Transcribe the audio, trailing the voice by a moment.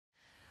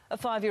A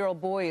 5-year-old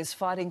boy is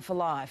fighting for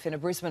life in a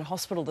Brisbane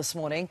hospital this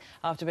morning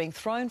after being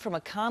thrown from a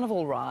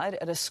carnival ride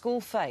at a school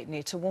fete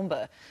near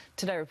Toowoomba.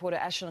 Today, reporter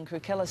Ashlyn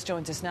Kukelis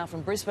joins us now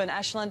from Brisbane.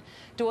 Ashlyn,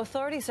 do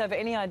authorities have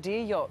any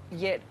idea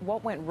yet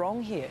what went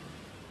wrong here?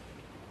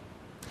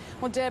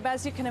 Well, Deb,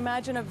 as you can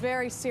imagine, a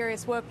very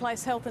serious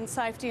workplace health and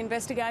safety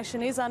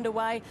investigation is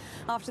underway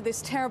after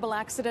this terrible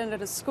accident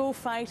at a school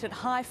fete at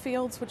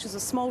Highfields, which is a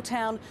small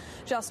town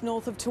just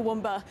north of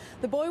Toowoomba.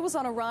 The boy was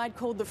on a ride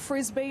called the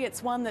Frisbee.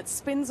 It's one that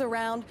spins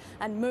around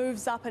and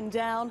moves up and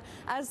down.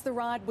 As the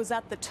ride was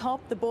at the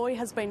top, the boy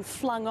has been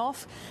flung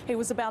off. He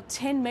was about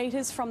 10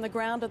 metres from the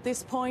ground at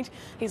this point.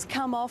 He's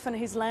come off and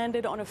he's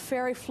landed on a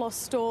ferry floss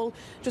stall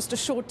just a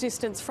short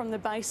distance from the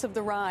base of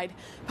the ride.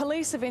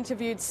 Police have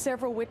interviewed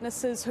several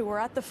witnesses who were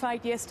at the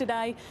fete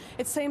yesterday.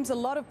 It seems a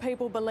lot of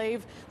people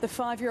believe the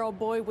 5-year-old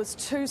boy was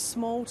too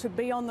small to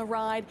be on the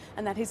ride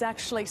and that he's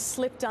actually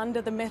slipped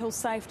under the metal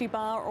safety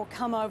bar or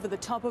come over the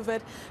top of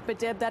it. But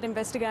Deb, that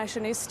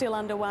investigation is still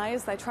underway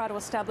as they try to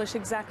establish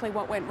exactly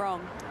what went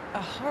wrong.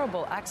 A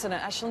horrible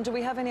accident. Ashlyn, do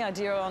we have any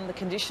idea on the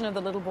condition of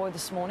the little boy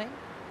this morning?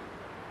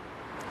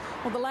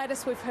 Well, the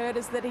latest we've heard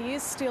is that he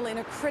is still in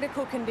a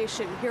critical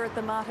condition here at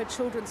the Mater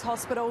Children's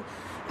Hospital.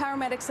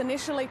 Paramedics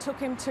initially took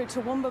him to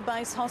Toowoomba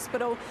Base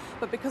Hospital,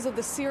 but because of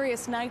the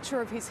serious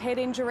nature of his head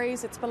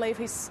injuries, it's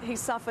believed he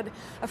suffered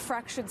a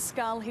fractured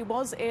skull. He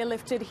was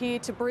airlifted here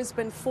to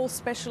Brisbane for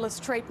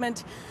specialist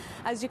treatment.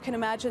 As you can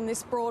imagine,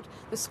 this brought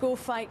the school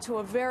fete to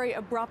a very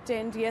abrupt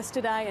end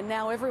yesterday, and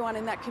now everyone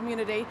in that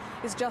community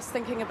is just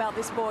thinking about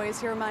this boy as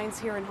he remains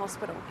here in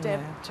hospital. Deb?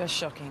 Yeah, just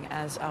shocking,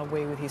 as are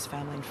we with his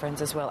family and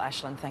friends as well.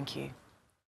 Ashlyn, thank you.